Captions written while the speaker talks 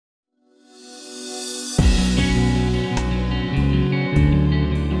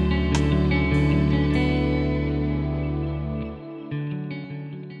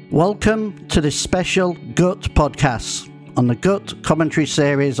Welcome to this special Gut podcast on the Gut commentary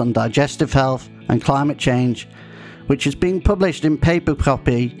series on digestive health and climate change, which is being published in paper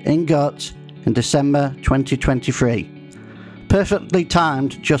copy in Gut in December 2023, perfectly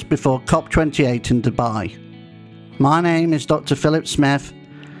timed just before COP28 in Dubai. My name is Dr. Philip Smith,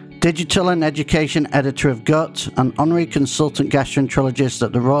 Digital and Education Editor of Gut and Honorary Consultant Gastroenterologist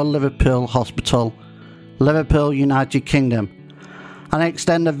at the Royal Liverpool Hospital, Liverpool, United Kingdom. And I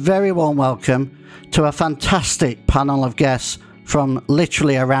extend a very warm welcome to a fantastic panel of guests from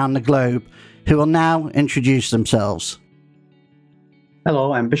literally around the globe who will now introduce themselves.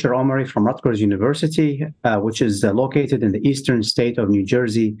 Hello, I'm Bishar Omari from Rutgers University, which is located in the eastern state of New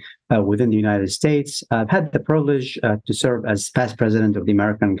Jersey within the United States. I've had the privilege to serve as past president of the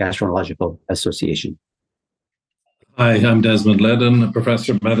American Gastroenterological Association. Hi, I'm Desmond Ledden, a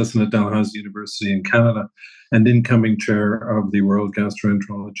professor of medicine at Dalhousie University in Canada and incoming chair of the World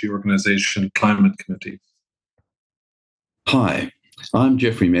Gastroenterology Organization Climate Committee. Hi, I'm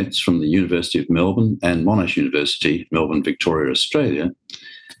Geoffrey Metz from the University of Melbourne and Monash University, Melbourne, Victoria, Australia,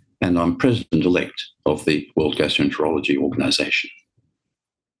 and I'm president-elect of the World Gastroenterology Organization.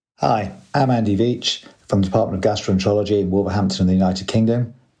 Hi, I'm Andy Veach from the Department of Gastroenterology in Wolverhampton in the United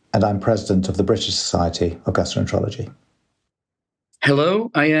Kingdom, and I'm president of the British Society of Gastroenterology. Hello,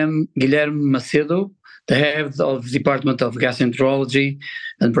 I am Guilherme Macedo, the head of the Department of Gastroenterology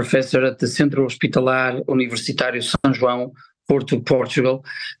and professor at the Centro Hospitalar Universitário São João, Porto, Portugal,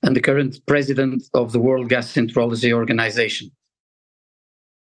 and the current president of the World Gastroenterology Organization.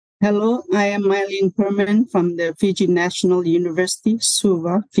 Hello, I am Mylene Perman from the Fiji National University,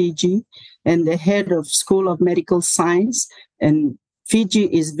 Suva, Fiji, and the head of School of Medical Science, and Fiji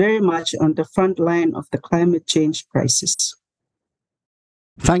is very much on the front line of the climate change crisis.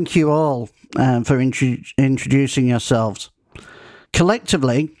 Thank you all for introducing yourselves.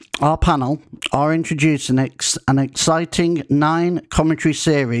 Collectively, our panel are introducing an exciting 9 commentary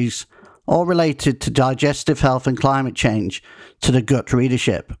series, all related to digestive health and climate change, to the Gut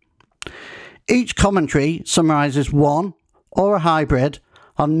readership. Each commentary summarises one or a hybrid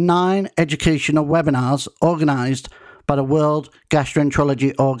of 9 educational webinars organised by the World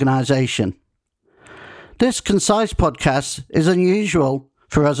Gastroenterology Organization. This concise podcast is unusual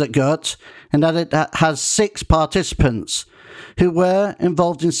for us at Gut in that it has 6 participants who were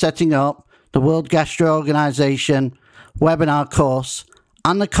involved in setting up the World Gastro Organization webinar course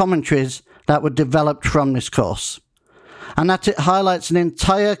and the commentaries that were developed from this course, and that it highlights an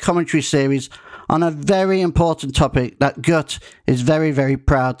entire commentary series on a very important topic that Gut is very, very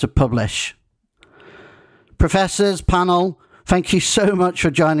proud to publish. Professors, panel, thank you so much for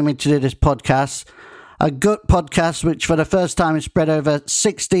joining me to do this podcast. A Gut podcast which for the first time is spread over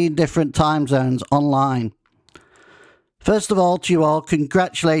 16 different time zones online. First of all, to you all,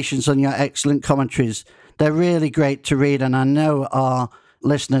 congratulations on your excellent commentaries. They're really great to read, and I know our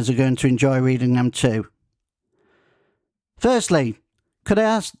listeners are going to enjoy reading them too. Firstly, could I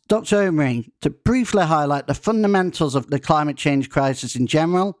ask Dr. Omari to briefly highlight the fundamentals of the climate change crisis in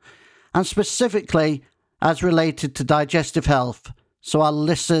general, and specifically as related to digestive health, so our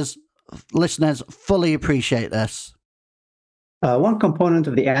listeners fully appreciate this? One component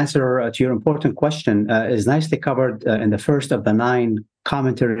of the answer to your important question is nicely covered in the first of the 9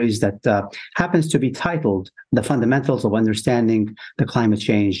 commentaries that happens to be titled The Fundamentals of Understanding the Climate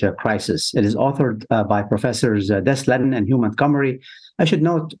Change Crisis. It is authored by Professors Des Ledden and Hugh Montgomery. I should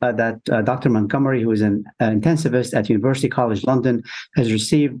note that Dr. Montgomery, who is an intensivist at University College London, has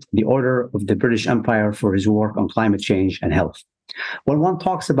received the Order of the British Empire for his work on climate change and health. When one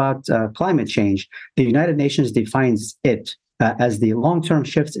talks about climate change, the United Nations defines it as the long-term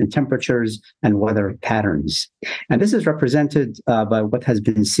shifts in temperatures and weather patterns. And this is represented by what has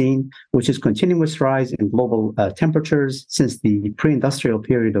been seen, which is continuous rise in global temperatures since the pre-industrial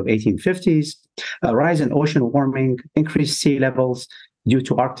period of 1850s, a rise in ocean warming, increased sea levels due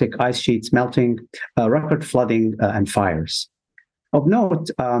to Arctic ice sheets melting, record flooding, and fires. Of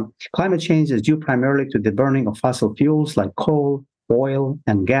note, climate change is due primarily to the burning of fossil fuels like coal, oil,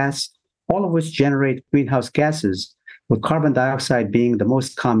 and gas, all of which generate greenhouse gases, with carbon dioxide being the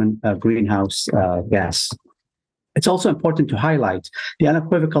most common greenhouse gas. It's also important to highlight the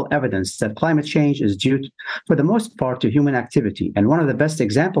unequivocal evidence that climate change is due, for the most part, to human activity. And one of the best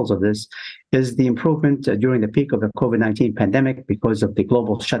examples of this is the improvement during the peak of the COVID-19 pandemic because of the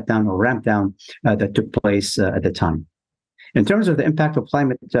global shutdown or ramp down that took place at the time. In terms of the impact of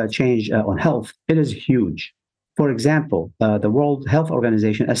climate change on health, it is huge. For example, the World Health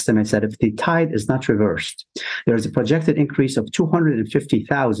Organization estimates that if the tide is not reversed, there is a projected increase of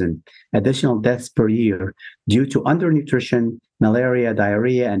 250,000 additional deaths per year due to undernutrition malaria,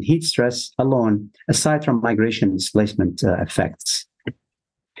 diarrhea, and heat stress alone, aside from migration and displacement effects.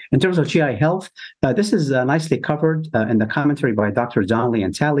 In terms of GI health, this is nicely covered in the commentary by Dr. Donnelly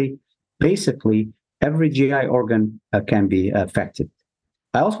and Talley. Basically, every GI organ can be affected.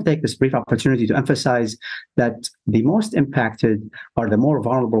 I also take this brief opportunity to emphasize that the most impacted are the more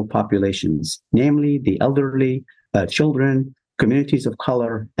vulnerable populations, namely the elderly, children, communities of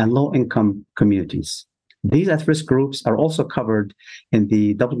color, and low-income communities. These at-risk groups are also covered in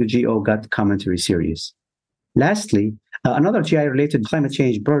the WGO Gut commentary series. Lastly, another GI-related climate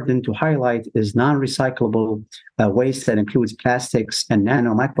change burden to highlight is non-recyclable waste that includes plastics and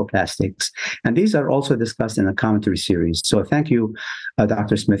nano-microplastics. And these are also discussed in the commentary series. So thank you,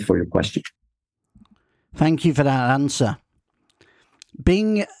 Dr. Smith, for your question. Thank you for that answer.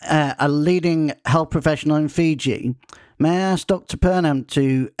 Being a leading health professional in Fiji, may I ask Dr. Purnam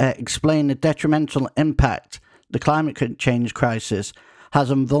to explain the detrimental impact the climate change crisis has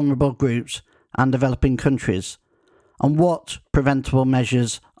on vulnerable groups and developing countries, and what preventable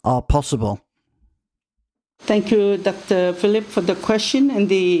measures are possible? Thank you, Dr. Philip, for the question and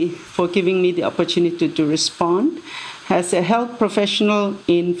for giving me the opportunity to respond. As a health professional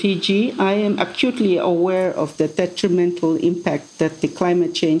in Fiji, I am acutely aware of the detrimental impact that the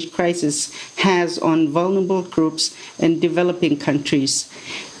climate change crisis has on vulnerable groups and developing countries.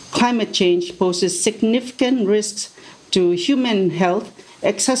 Climate change poses significant risks to human health,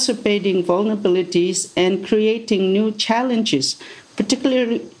 exacerbating vulnerabilities and creating new challenges,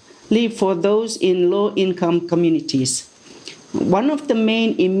 particularly for those in low-income communities. One of the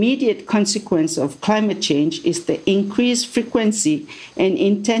main immediate consequences of climate change is the increased frequency and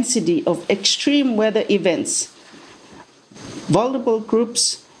intensity of extreme weather events. Vulnerable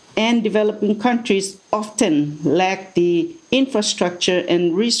groups and developing countries often lack the infrastructure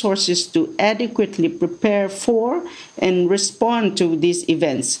and resources to adequately prepare for and respond to these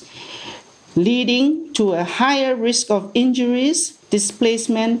events, leading to a higher risk of injuries,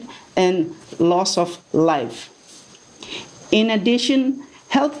 displacement, and loss of life. In addition,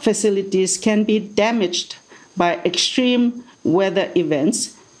 health facilities can be damaged by extreme weather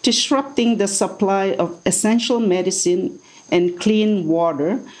events, disrupting the supply of essential medicine and clean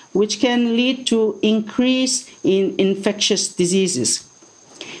water, which can lead to increase in infectious diseases.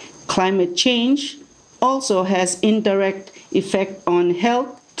 Climate change also has indirect effect on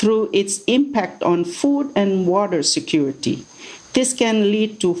health through its impact on food and water security. This can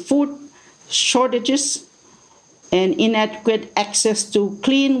lead to food shortages and inadequate access to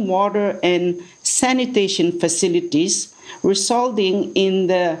clean water and sanitation facilities, resulting in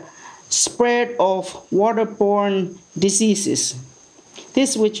the spread of waterborne diseases.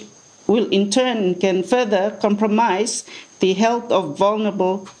 This which will in turn can further compromise the health of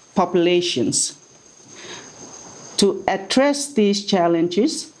vulnerable populations. To address these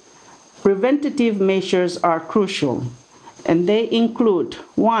challenges, preventative measures are crucial, and they include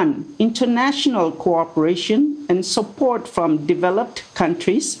 1. International cooperation and support from developed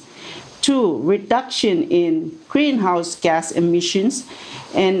countries, 2. Reduction in greenhouse gas emissions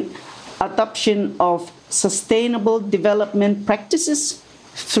and adoption of sustainable development practices,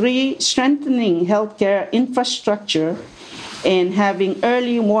 3. Strengthening healthcare infrastructure and having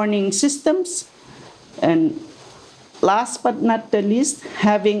early warning systems, and last but not the least,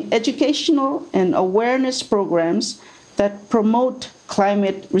 having educational and awareness programs that promote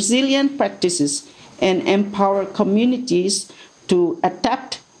climate resilient practices and empower communities to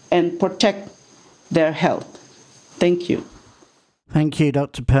adapt and protect their health. Thank you. Thank you,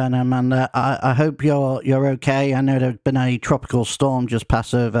 Dr. Purnam, and I hope you're okay. I know there's been a tropical storm just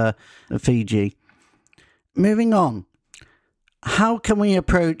pass over Fiji. Moving on, how can we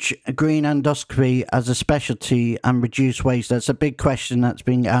approach green endoscopy as a specialty and reduce waste? That's a big question that's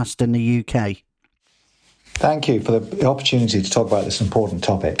being asked in the UK. Thank you for the opportunity to talk about this important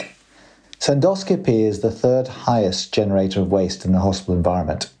topic. So endoscopy is the third highest generator of waste in the hospital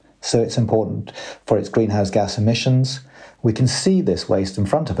environment. So it's important for its greenhouse gas emissions. We can see this waste in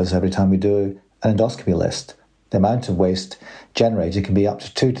front of us every time we do an endoscopy list. The amount of waste generated can be up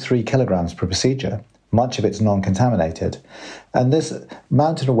to 2 to 3 kilograms per procedure. Much of it's non-contaminated. And this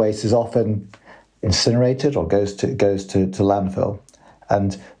mountain of waste is often incinerated or goes to landfill.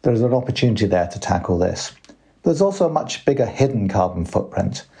 And there's an opportunity there to tackle this. There's also a much bigger hidden carbon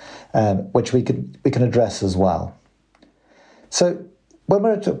footprint, which we can address as well. So when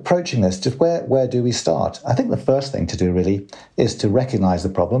we're approaching this, just where do we start? I think the first thing to do really is to recognise the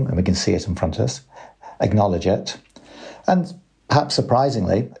problem, and we can see it in front of us, acknowledge it, and perhaps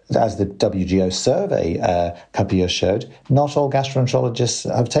surprisingly, as the WGO survey a couple of years showed, not all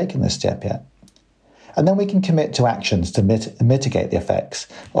gastroenterologists have taken this step yet. And then we can commit to actions to mitigate the effects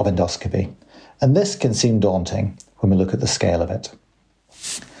of endoscopy. And this can seem daunting when we look at the scale of it.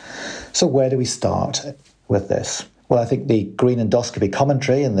 So where do we start with this? Well, I think the Green Endoscopy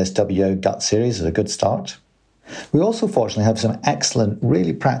commentary in this WO Gut series is a good start. We also fortunately have some excellent,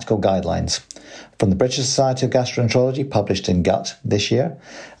 really practical guidelines from the British Society of Gastroenterology, published in Gut this year,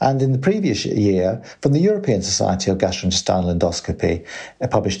 and in the previous year from the European Society of Gastrointestinal Endoscopy,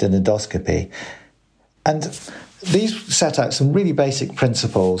 published in Endoscopy. And these set out some really basic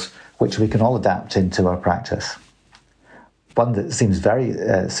principles which we can all adapt into our practice. One that seems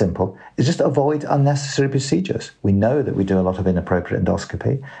very simple is just avoid unnecessary procedures. We know that we do a lot of inappropriate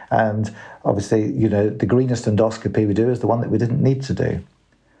endoscopy, and obviously, the greenest endoscopy we do is the one that we didn't need to do.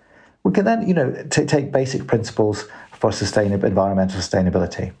 We can then, take basic principles for environmental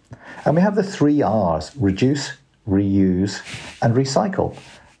sustainability. And we have the 3 R's: reduce, reuse, and recycle.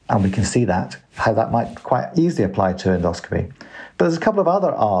 And we can see how that might quite easily apply to endoscopy. But there's a couple of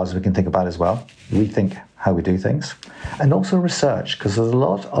other R's we can think about as well. Rethink how we do things. And also research, because there's a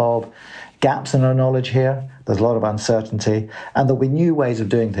lot of gaps in our knowledge here. There's a lot of uncertainty. And there'll be new ways of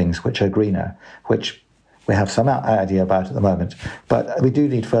doing things which are greener, which we have some idea about at the moment. But we do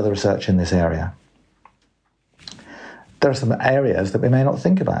need further research in this area. There are some areas that we may not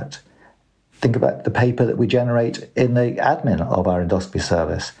think about. Think about the paper that we generate in the admin of our endoscopy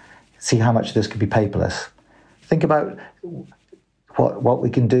service. See how much of this could be paperless. Think about what we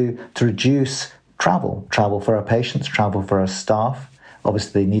can do to reduce travel for our patients, travel for our staff.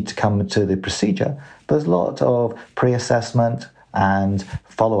 Obviously, they need to come to the procedure, but there's a lot of pre-assessment and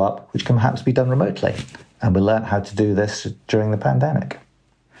follow-up which can perhaps be done remotely. And we learned how to do this during the pandemic.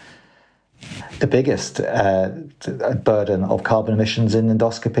 The biggest burden of carbon emissions in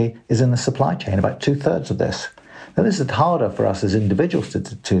endoscopy is in the supply chain, about 2/3 of this. Now, this is harder for us as individuals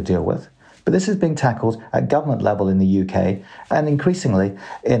to deal with, but this is being tackled at government level in the UK and increasingly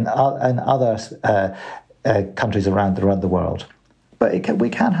in other countries around the world. But we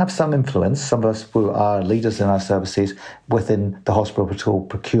can have some influence, some of us who are leaders in our services, within the hospital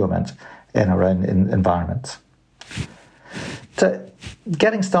procurement in our own environments. So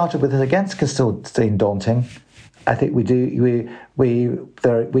getting started with it again can still seem daunting. I think we need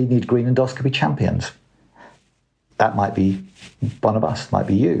green endoscopy champions. That might be one of us, might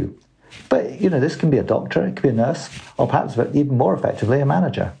be you. But, this can be a doctor, it could be a nurse, or perhaps even more effectively, a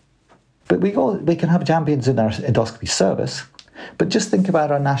manager. But we can have champions in our endoscopy service, but just think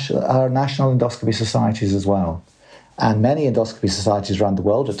about our national endoscopy societies as well. And many endoscopy societies around the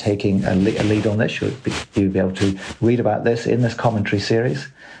world are taking a lead on this. You'll be able to read about this in this commentary series.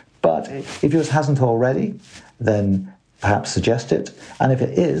 But if yours hasn't already, then perhaps suggest it. And if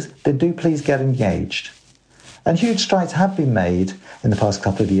it is, then do please get engaged. And huge strides have been made in the past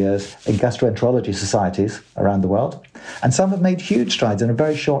couple of years in gastroenterology societies around the world. And some have made huge strides in a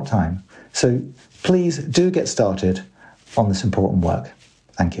very short time. So please do get started on this important work.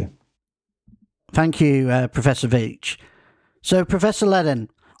 Thank you. Thank you, Professor Veitch. So, Professor Ledden,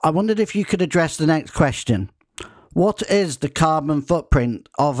 I wondered if you could address the next question. What is the carbon footprint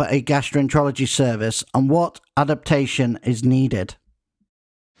of a gastroenterology service, and what adaptation is needed?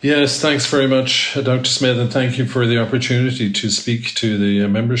 Yes, thanks very much, Dr. Smith, and thank you for the opportunity to speak to the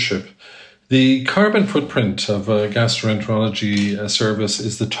membership. The carbon footprint of a gastroenterology service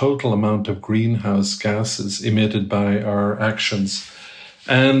is the total amount of greenhouse gases emitted by our actions.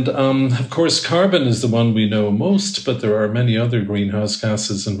 And of course, carbon is the one we know most, but there are many other greenhouse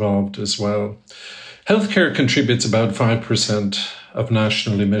gases involved as well. Healthcare contributes about 5% of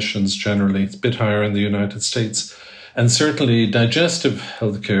national emissions generally. It's a bit higher in the United States. And certainly digestive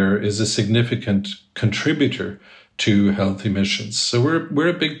healthcare is a significant contributor to health emissions. So we're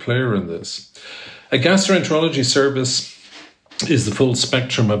a big player in this. A gastroenterology service is the full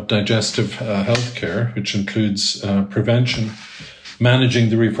spectrum of digestive healthcare, which includes prevention, managing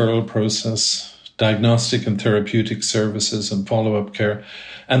the referral process, diagnostic and therapeutic services, and follow-up care.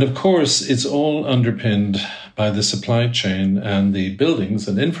 And of course, it's all underpinned by the supply chain and the buildings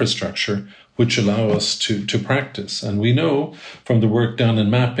and infrastructure which allow us to practice. And we know from the work done in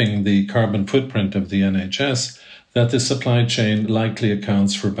mapping the carbon footprint of the NHS that the supply chain likely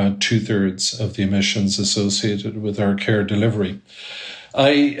accounts for about 2/3 of the emissions associated with our care delivery.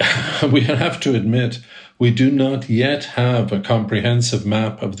 We have to admit, we do not yet have a comprehensive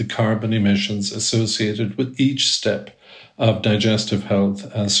map of the carbon emissions associated with each step of digestive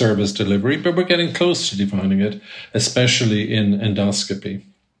health service delivery, but we're getting close to defining it, especially in endoscopy.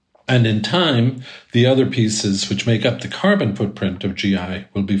 And in time, the other pieces which make up the carbon footprint of GI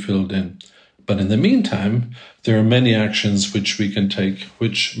will be filled in. But in the meantime, there are many actions which we can take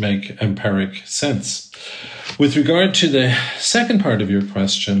which make empiric sense. With regard to the second part of your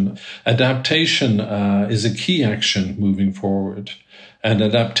question, adaptation is a key action moving forward. And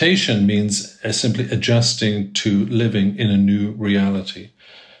adaptation means simply adjusting to living in a new reality.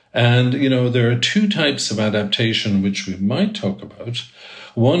 And, there are two types of adaptation which we might talk about.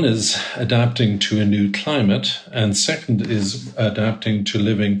 One is adapting to a new climate, and second is adapting to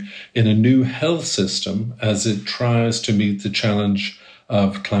living in a new health system as it tries to meet the challenge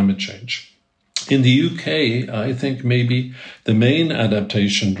of climate change. In the UK, I think maybe the main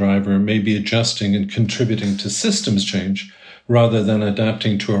adaptation driver may be adjusting and contributing to systems change rather than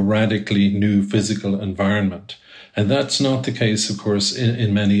adapting to a radically new physical environment. And that's not the case, of course,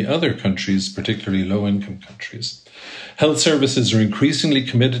 in many other countries, particularly low-income countries. Health services are increasingly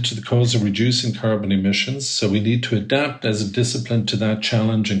committed to the cause of reducing carbon emissions, so we need to adapt as a discipline to that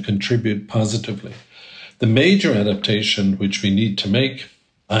challenge and contribute positively. The major adaptation which we need to make,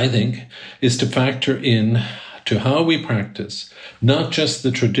 I think, is to factor in to how we practice not just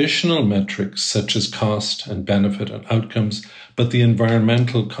the traditional metrics such as cost and benefit and outcomes, but the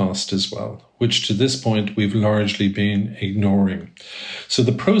environmental cost as well, which to this point we've largely been ignoring. So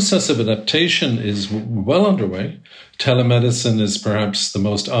the process of adaptation is well underway. Telemedicine is perhaps the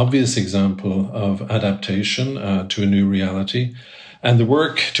most obvious example of adaptation to a new reality. And the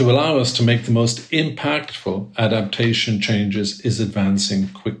work to allow us to make the most impactful adaptation changes is advancing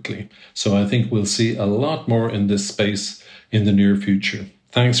quickly. So I think we'll see a lot more in this space in the near future.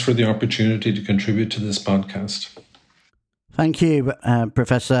 Thanks for the opportunity to contribute to this podcast. Thank you,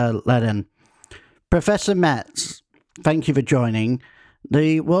 Professor Ledden. Professor Metz, thank you for joining.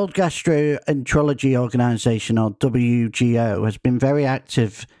 The World Gastroenterology Organization, or WGO, has been very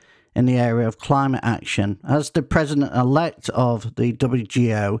active in the area of climate action. As the president-elect of the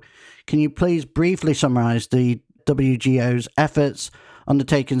WGO, can you please briefly summarize the WGO's efforts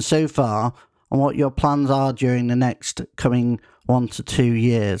undertaken so far and what your plans are during the next coming 1 to 2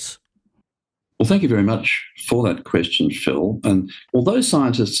 years? Well, thank you very much for that question, Phil. And although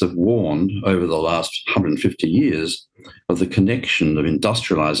scientists have warned over the last 150 years of the connection of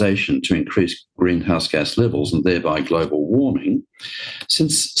industrialization to increase greenhouse gas levels and thereby global warming,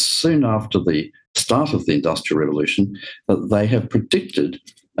 since soon after the start of the Industrial Revolution, they have predicted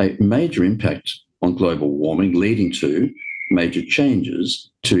a major impact on global warming, leading to major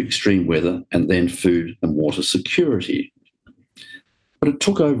changes to extreme weather and then food and water security. But it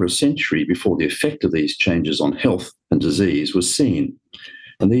took over a century before the effect of these changes on health and disease was seen,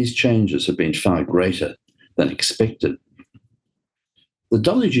 and these changes have been far greater than expected. The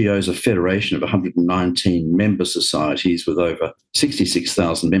WGO is a federation of 119 member societies with over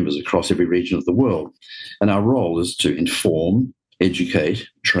 66,000 members across every region of the world, and our role is to inform, educate,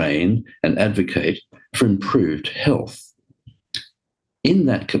 train, and advocate for improved health. In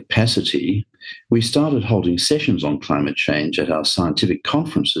that capacity, we started holding sessions on climate change at our scientific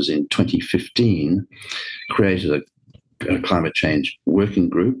conferences in 2015, created a climate change working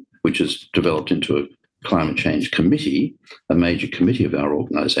group, which has developed into a climate change committee, a major committee of our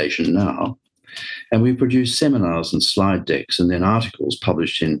organisation now. And we produced seminars and slide decks and then articles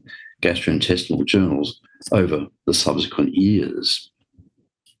published in gastrointestinal journals over the subsequent years.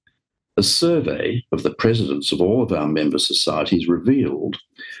 A survey of the presidents of all of our member societies revealed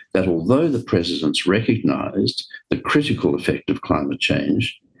that although the presidents recognised the critical effect of climate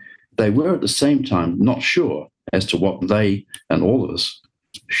change, they were at the same time not sure as to what they and all of us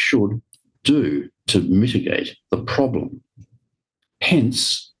should do to mitigate the problem.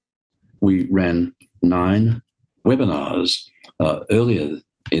 Hence, we ran 9 webinars earlier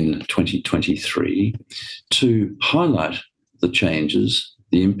in 2023 to highlight the changes,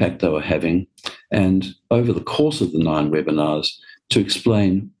 the impact they were having, and over the course of the 9 webinars to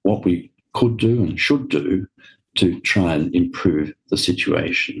explain what we could do and should do to try and improve the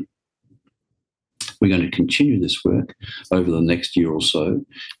situation. We're going to continue this work over the next year or so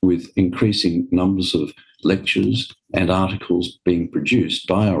with increasing numbers of lectures and articles being produced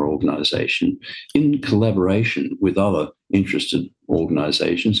by our organisation in collaboration with other interested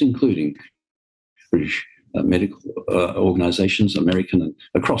organisations, including British medical organisations, American and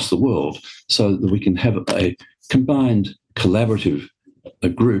across the world, so that we can have a combined collaborative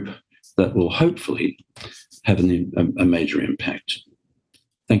group that will hopefully have a major impact.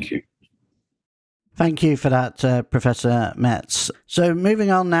 Thank you. Thank you for that, Professor Metz. So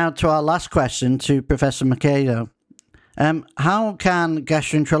moving on now to our last question to Professor Macedo. How can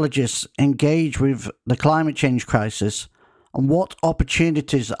gastroenterologists engage with the climate change crisis, and what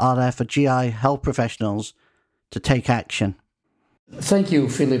opportunities are there for GI health professionals to take action? Thank you,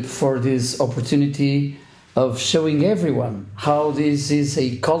 Philip, for this opportunity of showing everyone how this is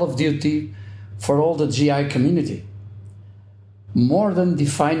a call of duty for all the GI community. More than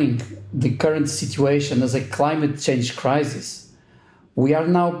defining the current situation as a climate change crisis, we are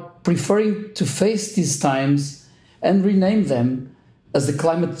now preferring to face these times and rename them as the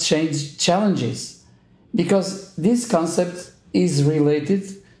climate change challenges, because this concept is related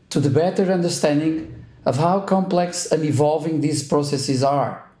to the better understanding of how complex and evolving these processes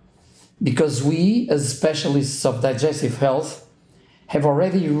are, because we, as specialists of digestive health, have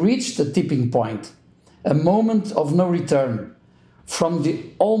already reached a tipping point, a moment of no return, from the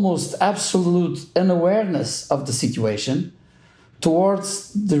almost absolute unawareness of the situation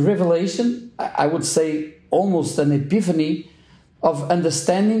towards the revelation, I would say almost an epiphany, of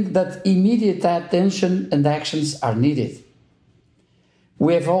understanding that immediate attention and actions are needed.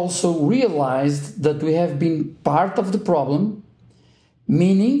 We have also realized that we have been part of the problem,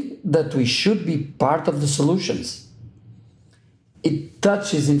 meaning that we should be part of the solutions. It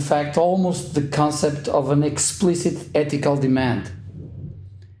touches, in fact, almost the concept of an explicit ethical demand.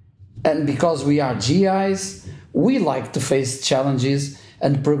 And because we are GIs, we like to face challenges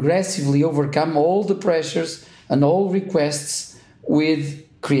and progressively overcome all the pressures and all requests with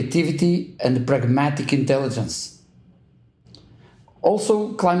creativity and pragmatic intelligence.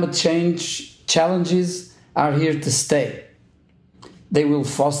 Also, climate change challenges are here to stay. They will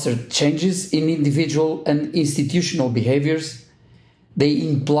foster changes in individual and institutional behaviors. They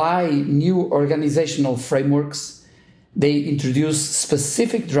imply new organizational frameworks. They introduce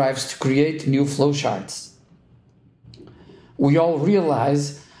specific drives to create new flowcharts. We all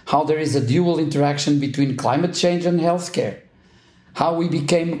realize how there is a dual interaction between climate change and healthcare, how we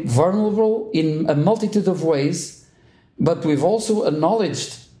became vulnerable in a multitude of ways, but we've also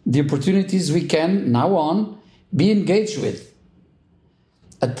acknowledged the opportunities we can, now on, be engaged with.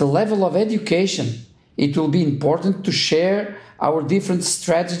 At the level of education, it will be important to share our different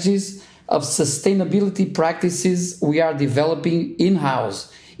strategies of sustainability practices we are developing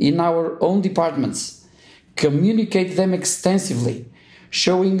in-house, in our own departments, communicate them extensively,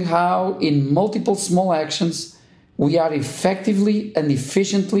 showing how in multiple small actions we are effectively and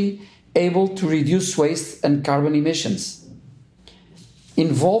efficiently able to reduce waste and carbon emissions.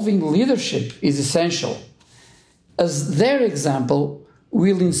 Involving leadership is essential, as their example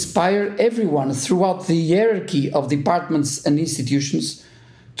will inspire everyone throughout the hierarchy of departments and institutions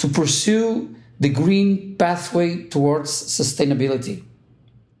to pursue the green pathway towards sustainability.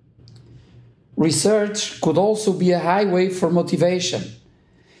 Research could also be a highway for motivation,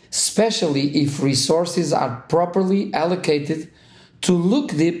 especially if resources are properly allocated to look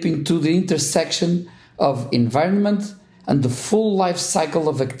deep into the intersection of environment and the full life cycle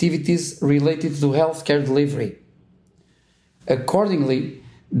of activities related to healthcare delivery. Accordingly,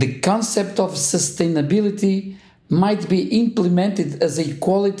 the concept of sustainability might be implemented as a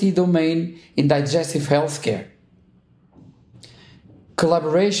quality domain in digestive healthcare.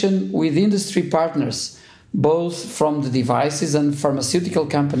 Collaboration with industry partners, both from the devices and pharmaceutical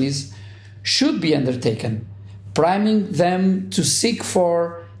companies, should be undertaken, priming them to seek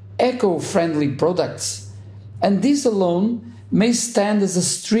for eco-friendly products, and this alone may stand as a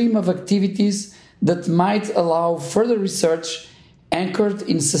stream of activities that might allow further research anchored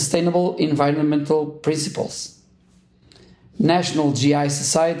in sustainable environmental principles. National GI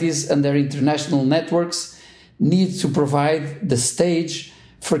societies and their international networks need to provide the stage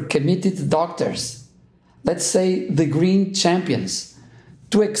for committed doctors, let's say the green champions,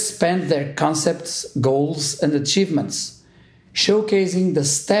 to expand their concepts, goals, and achievements, showcasing the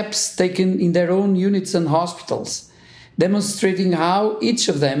steps taken in their own units and hospitals, demonstrating how each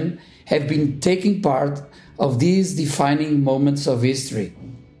of them have been taking part of these defining moments of history.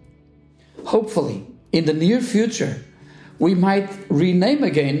 Hopefully, in the near future, we might rename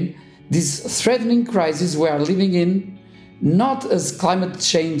again this threatening crisis we are living in, not as climate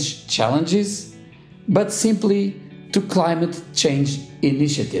change challenges, but simply to climate change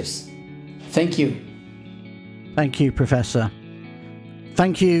initiatives. Thank you. Thank you, Professor.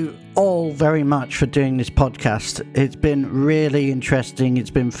 Thank you all very much for doing this podcast. It's been really interesting, it's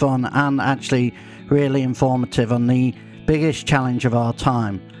been fun, and actually really informative on the biggest challenge of our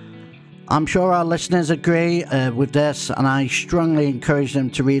time. I'm sure our listeners agree with this, and I strongly encourage them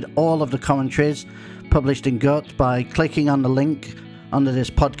to read all of the commentaries published in Gut by clicking on the link under this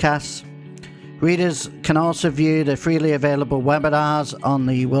podcast. Readers can also view the freely available webinars on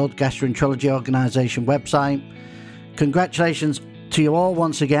the World Gastroenterology Organization website. Congratulations to you all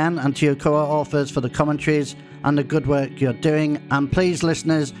once again, and to your co-authors for the commentaries and the good work you're doing. And please,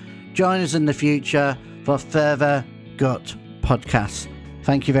 listeners, join us in the future for further Gut podcasts. podcasts.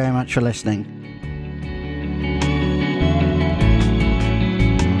 Thank you very much for listening.